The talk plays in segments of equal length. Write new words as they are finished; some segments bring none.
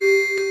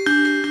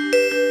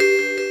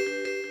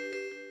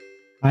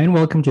Hi, and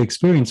welcome to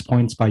Experience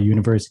Points by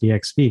University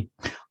XP.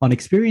 On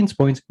Experience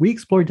Points, we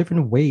explore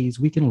different ways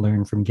we can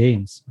learn from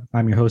games.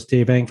 I'm your host,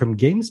 Dave Ang from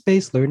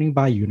Games-Based Learning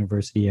by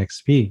University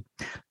XP.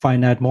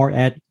 Find out more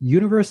at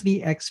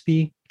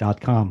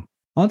universityxp.com.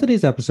 On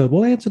today's episode,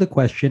 we'll answer the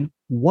question,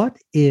 what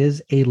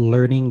is a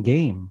learning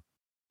game?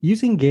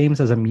 Using games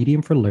as a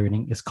medium for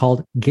learning is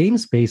called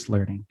games-based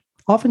learning.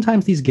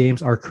 Oftentimes, these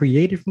games are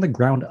created from the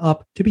ground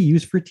up to be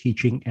used for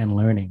teaching and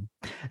learning.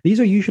 These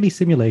are usually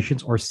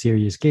simulations or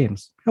serious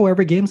games.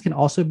 However, games can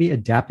also be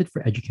adapted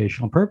for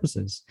educational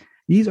purposes.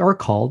 These are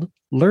called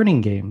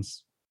learning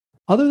games.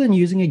 Other than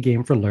using a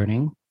game for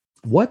learning,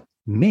 what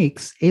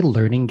makes a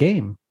learning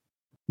game?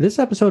 This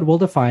episode will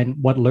define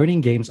what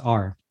learning games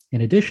are.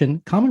 In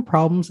addition, common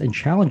problems and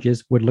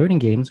challenges with learning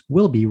games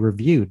will be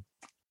reviewed.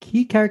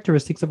 Key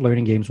characteristics of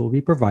learning games will be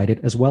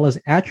provided, as well as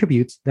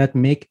attributes that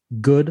make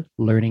good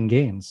learning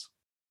games.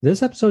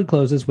 This episode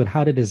closes with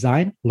how to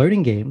design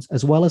learning games,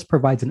 as well as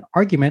provides an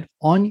argument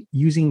on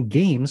using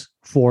games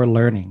for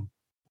learning.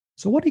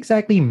 So, what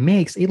exactly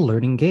makes a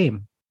learning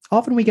game?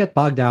 Often we get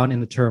bogged down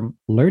in the term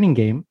learning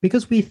game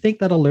because we think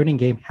that a learning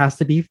game has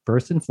to be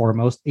first and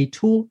foremost a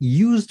tool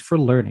used for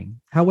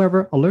learning.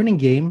 However, a learning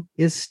game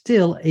is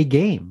still a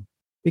game.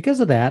 Because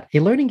of that,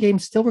 a learning game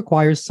still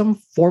requires some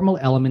formal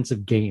elements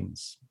of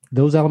games.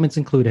 Those elements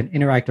include an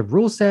interactive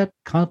rule set,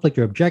 conflict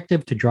or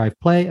objective to drive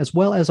play, as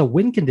well as a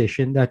win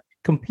condition that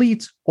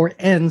completes or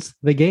ends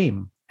the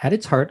game. At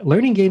its heart,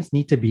 learning games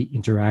need to be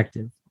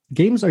interactive.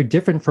 Games are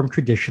different from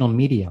traditional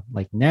media,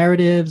 like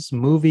narratives,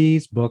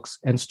 movies, books,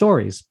 and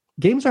stories.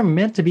 Games are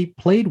meant to be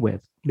played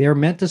with. They are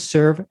meant to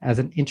serve as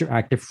an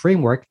interactive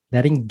framework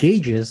that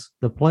engages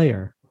the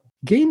player.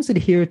 Games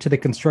adhere to the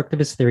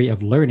constructivist theory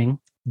of learning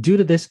due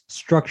to this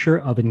structure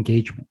of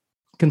engagement.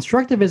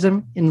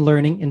 Constructivism in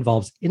learning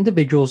involves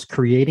individuals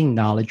creating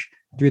knowledge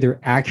through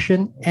their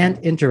action and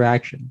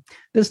interaction.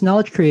 This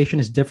knowledge creation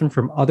is different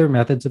from other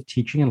methods of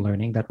teaching and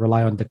learning that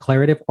rely on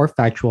declarative or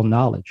factual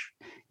knowledge.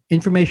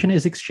 Information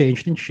is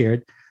exchanged and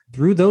shared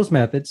through those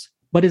methods,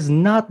 but is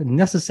not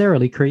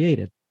necessarily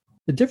created.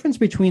 The difference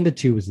between the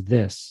two is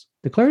this.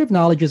 Declarative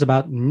knowledge is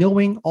about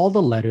knowing all the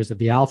letters of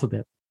the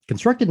alphabet.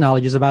 Constructed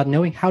knowledge is about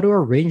knowing how to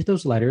arrange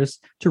those letters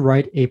to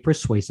write a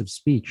persuasive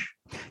speech.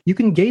 You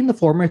can gain the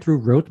former through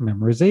rote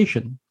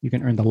memorization. You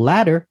can earn the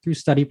latter through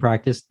study,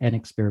 practice, and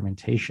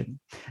experimentation.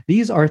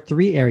 These are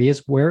three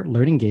areas where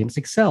learning games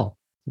excel.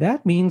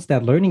 That means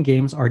that learning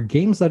games are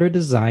games that are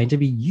designed to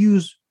be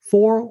used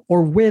for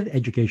or with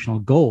educational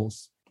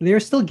goals. They are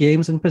still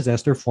games and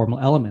possess their formal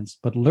elements,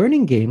 but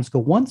learning games go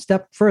one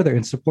step further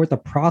and support the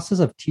process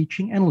of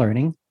teaching and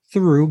learning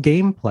through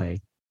gameplay.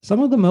 Some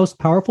of the most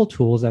powerful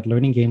tools that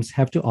learning games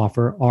have to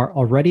offer are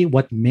already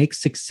what makes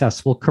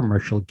successful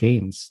commercial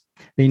games.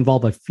 They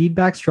involve a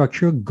feedback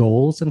structure,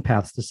 goals, and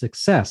paths to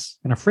success,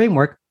 and a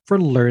framework for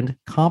learned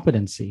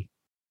competency.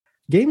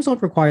 Games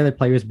don't require that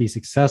players be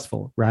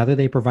successful. Rather,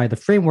 they provide the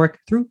framework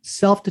through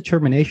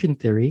self-determination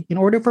theory in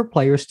order for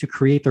players to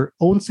create their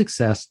own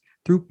success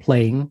through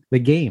playing the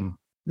game.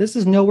 This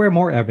is nowhere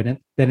more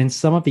evident than in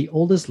some of the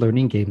oldest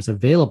learning games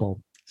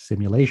available,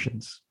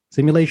 simulations.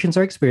 Simulations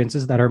are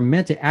experiences that are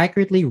meant to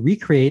accurately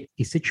recreate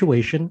a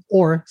situation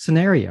or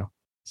scenario.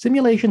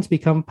 Simulations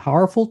become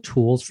powerful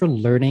tools for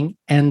learning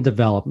and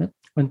development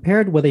when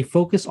paired with a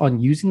focus on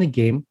using the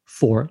game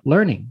for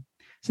learning.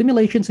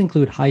 Simulations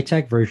include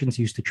high-tech versions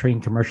used to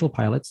train commercial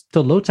pilots to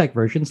low-tech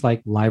versions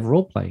like live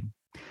role-playing.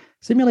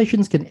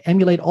 Simulations can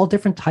emulate all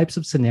different types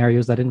of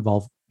scenarios that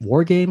involve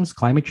war games,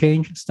 climate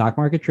change, stock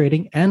market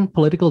trading, and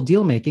political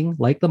deal-making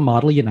like the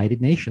Model United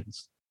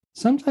Nations.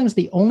 Sometimes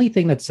the only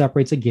thing that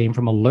separates a game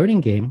from a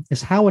learning game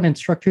is how an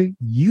instructor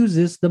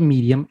uses the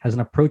medium as an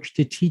approach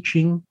to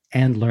teaching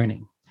and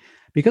learning.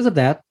 Because of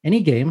that,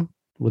 any game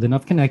with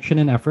enough connection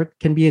and effort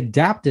can be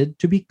adapted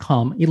to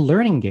become a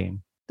learning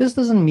game. This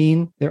doesn't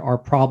mean there are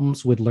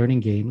problems with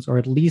learning games, or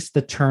at least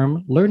the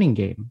term learning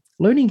game.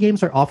 Learning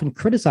games are often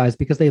criticized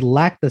because they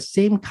lack the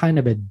same kind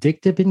of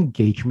addictive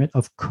engagement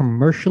of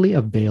commercially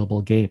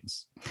available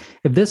games.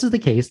 If this is the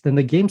case, then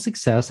the game's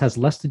success has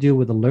less to do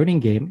with the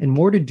learning game and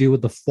more to do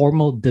with the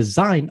formal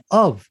design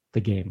of the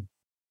game.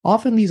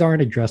 Often these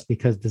aren't addressed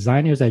because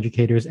designers,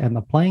 educators, and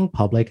the playing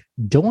public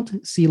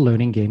don't see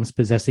learning games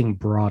possessing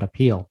broad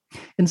appeal.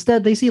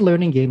 Instead, they see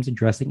learning games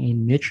addressing a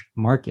niche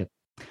market.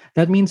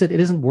 That means that it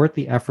isn't worth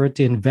the effort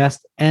to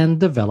invest and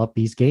develop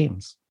these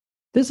games.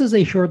 This is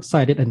a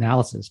short-sighted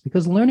analysis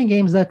because learning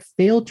games that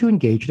fail to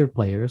engage their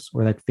players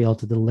or that fail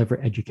to deliver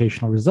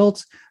educational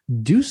results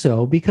do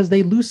so because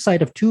they lose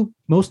sight of two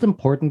most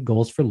important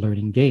goals for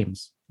learning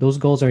games. Those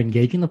goals are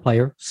engaging the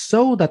player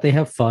so that they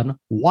have fun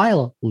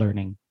while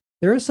learning.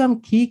 There are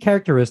some key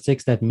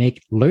characteristics that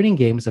make learning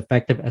games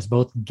effective as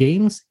both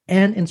games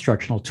and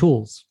instructional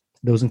tools.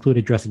 Those include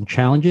addressing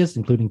challenges,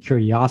 including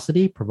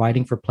curiosity,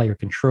 providing for player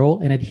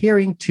control, and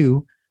adhering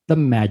to the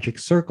magic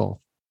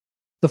circle.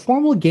 The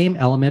formal game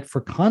element for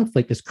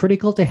conflict is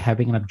critical to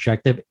having an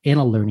objective in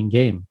a learning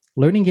game.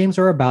 Learning games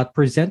are about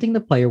presenting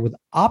the player with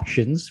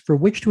options for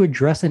which to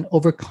address and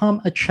overcome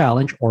a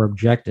challenge or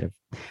objective.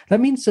 That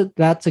means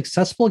that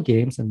successful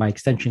games, and by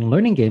extension,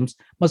 learning games,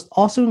 must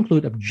also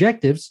include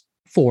objectives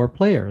for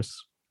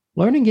players.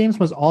 Learning games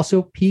must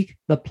also pique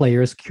the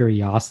player's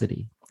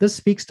curiosity. This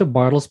speaks to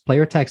Bartle's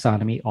player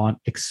taxonomy on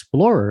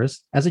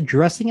explorers as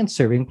addressing and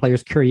serving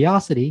players'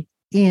 curiosity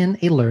in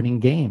a learning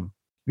game.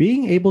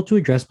 Being able to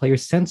address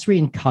players' sensory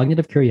and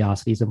cognitive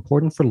curiosity is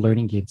important for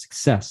learning game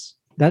success.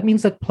 That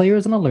means that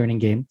players in a learning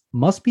game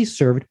must be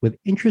served with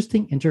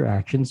interesting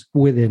interactions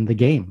within the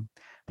game.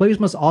 Players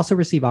must also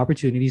receive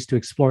opportunities to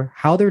explore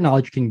how their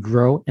knowledge can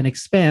grow and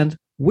expand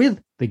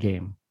with the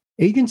game.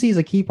 Agency is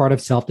a key part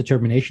of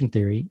self-determination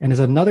theory and is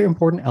another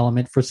important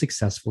element for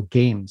successful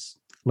games.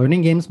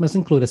 Learning games must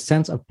include a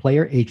sense of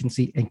player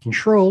agency and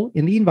control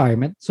in the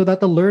environment so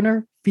that the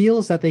learner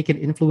feels that they can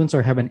influence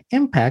or have an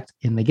impact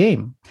in the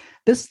game.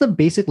 This is the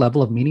basic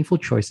level of meaningful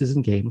choices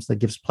in games that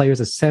gives players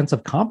a sense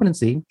of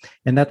competency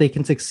and that they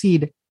can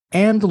succeed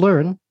and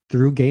learn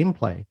through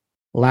gameplay.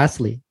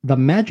 Lastly, the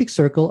magic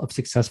circle of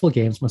successful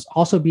games must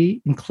also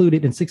be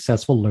included in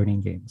successful learning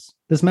games.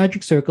 This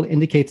magic circle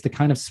indicates the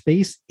kind of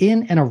space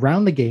in and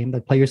around the game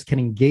that players can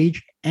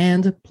engage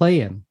and play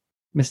in.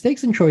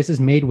 Mistakes and choices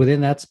made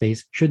within that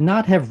space should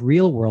not have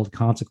real-world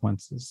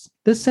consequences.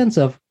 This sense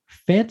of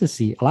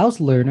fantasy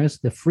allows learners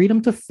the freedom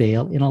to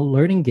fail in a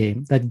learning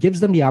game that gives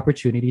them the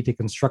opportunity to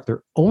construct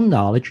their own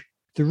knowledge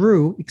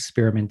through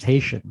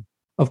experimentation.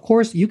 Of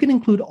course, you can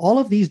include all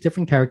of these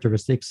different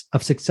characteristics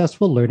of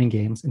successful learning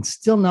games and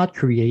still not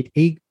create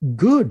a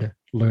good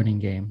learning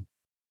game.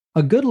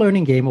 A good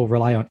learning game will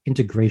rely on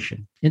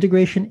integration.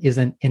 Integration is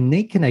an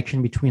innate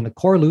connection between the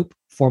core loop,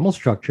 formal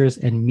structures,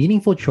 and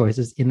meaningful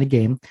choices in the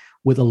game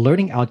with the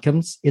learning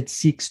outcomes it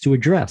seeks to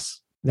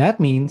address.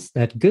 That means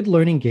that good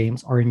learning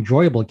games are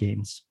enjoyable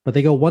games, but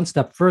they go one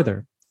step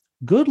further.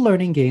 Good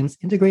learning games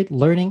integrate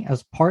learning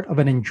as part of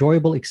an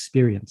enjoyable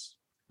experience.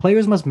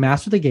 Players must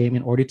master the game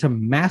in order to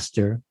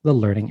master the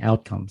learning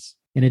outcomes.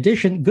 In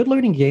addition, good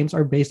learning games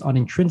are based on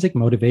intrinsic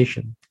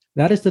motivation.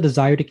 That is the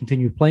desire to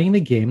continue playing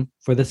the game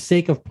for the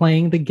sake of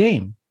playing the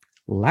game.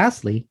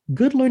 Lastly,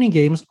 good learning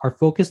games are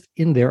focused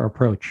in their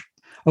approach.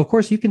 Of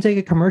course, you can take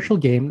a commercial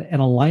game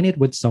and align it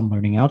with some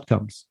learning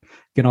outcomes.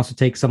 You can also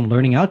take some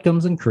learning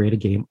outcomes and create a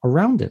game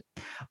around it.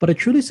 But a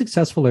truly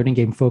successful learning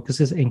game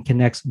focuses and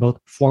connects both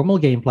formal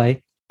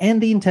gameplay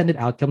and the intended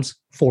outcomes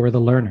for the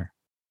learner.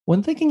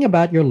 When thinking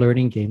about your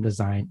learning game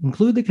design,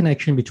 include the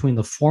connection between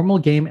the formal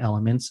game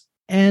elements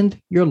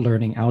and your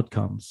learning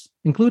outcomes.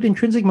 Include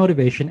intrinsic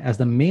motivation as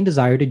the main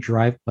desire to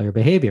drive player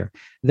behavior.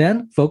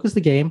 Then focus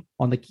the game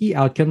on the key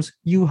outcomes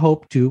you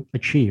hope to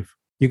achieve.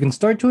 You can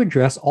start to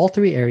address all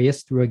three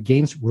areas through a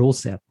game's rule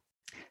set.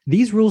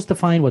 These rules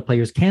define what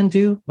players can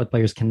do, what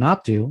players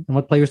cannot do, and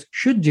what players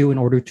should do in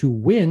order to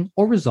win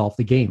or resolve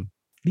the game.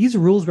 These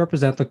rules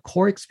represent the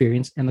core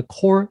experience and the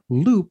core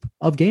loop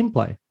of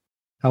gameplay.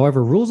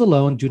 However, rules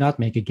alone do not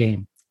make a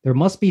game. There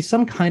must be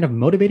some kind of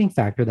motivating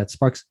factor that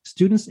sparks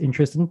students'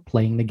 interest in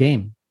playing the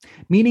game.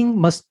 Meaning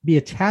must be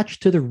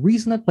attached to the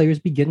reason that players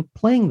begin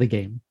playing the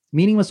game.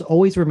 Meaning must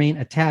always remain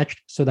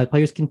attached so that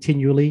players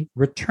continually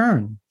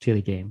return to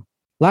the game.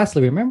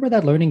 Lastly, remember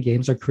that learning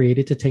games are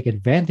created to take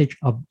advantage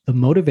of the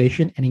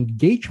motivation and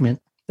engagement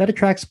that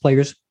attracts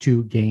players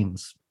to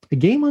games. A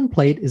game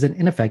unplayed is an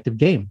ineffective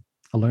game.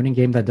 A learning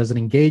game that doesn't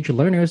engage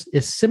learners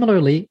is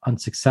similarly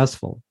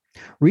unsuccessful.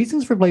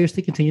 Reasons for players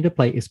to continue to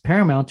play is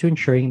paramount to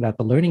ensuring that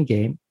the learning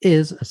game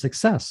is a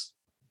success.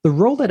 The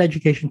role that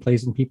education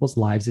plays in people's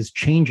lives is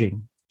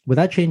changing. With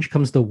that change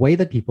comes the way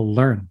that people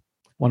learn.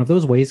 One of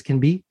those ways can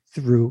be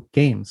through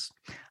games.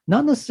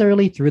 Not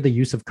necessarily through the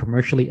use of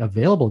commercially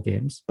available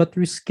games, but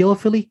through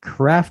skillfully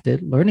crafted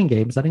learning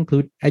games that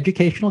include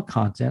educational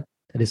content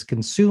that is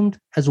consumed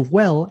as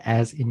well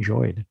as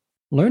enjoyed.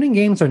 Learning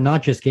games are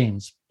not just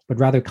games, but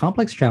rather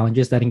complex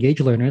challenges that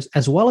engage learners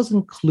as well as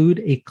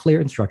include a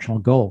clear instructional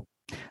goal.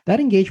 That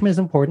engagement is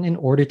important in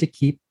order to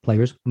keep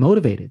players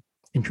motivated.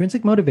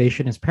 Intrinsic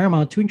motivation is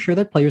paramount to ensure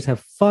that players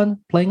have fun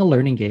playing a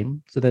learning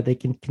game so that they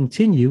can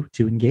continue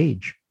to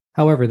engage.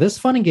 However, this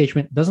fun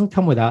engagement doesn't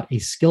come without a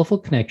skillful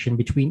connection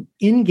between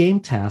in-game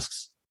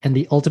tasks and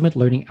the ultimate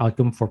learning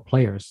outcome for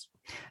players.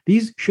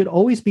 These should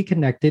always be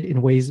connected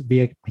in ways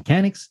via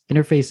mechanics,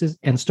 interfaces,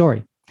 and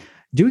story.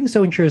 Doing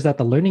so ensures that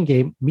the learning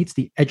game meets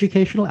the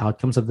educational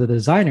outcomes of the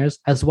designers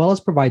as well as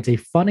provides a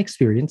fun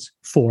experience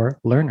for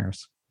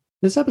learners.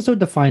 This episode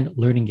defined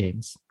learning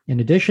games. In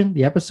addition,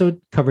 the episode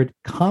covered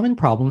common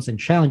problems and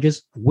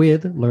challenges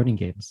with learning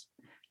games.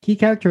 Key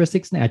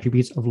characteristics and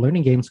attributes of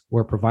learning games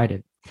were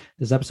provided.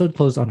 This episode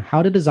closed on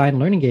how to design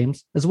learning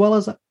games, as well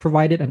as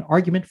provided an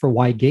argument for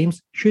why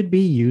games should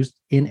be used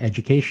in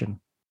education.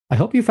 I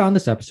hope you found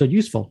this episode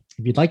useful.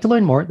 If you'd like to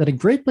learn more, then a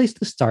great place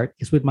to start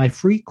is with my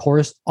free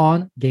course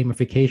on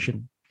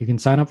gamification. You can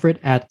sign up for it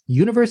at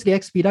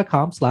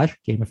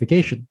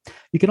universityxp.com/gamification.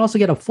 You can also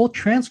get a full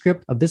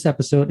transcript of this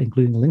episode,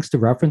 including links to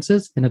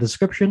references in the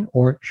description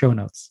or show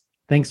notes.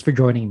 Thanks for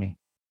joining me.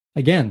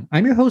 Again,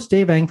 I'm your host,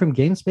 Dave Ang from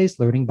Games-Based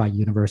Learning by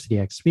University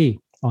XP.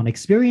 On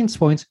Experience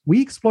Points,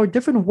 we explore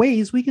different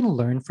ways we can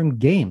learn from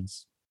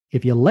games.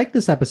 If you like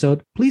this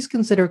episode, please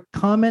consider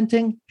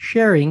commenting,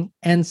 sharing,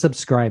 and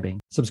subscribing.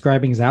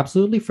 Subscribing is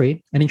absolutely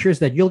free and ensures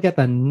that you'll get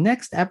the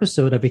next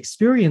episode of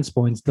Experience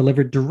Points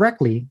delivered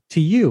directly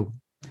to you.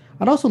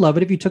 I'd also love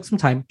it if you took some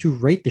time to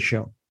rate the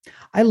show.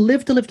 I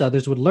live to lift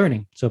others with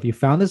learning, so if you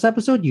found this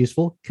episode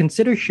useful,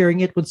 consider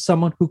sharing it with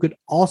someone who could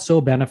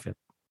also benefit.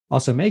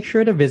 Also, make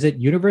sure to visit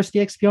University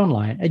XP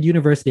online at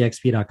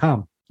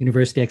universityxp.com.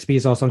 University XP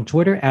is also on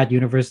Twitter at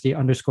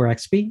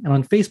university_XP and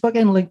on Facebook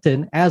and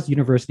LinkedIn as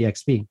University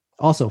XP.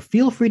 Also,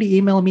 feel free to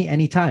email me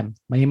anytime.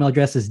 My email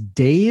address is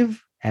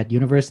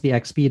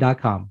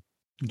dave@universityxp.com.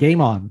 Game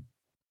on.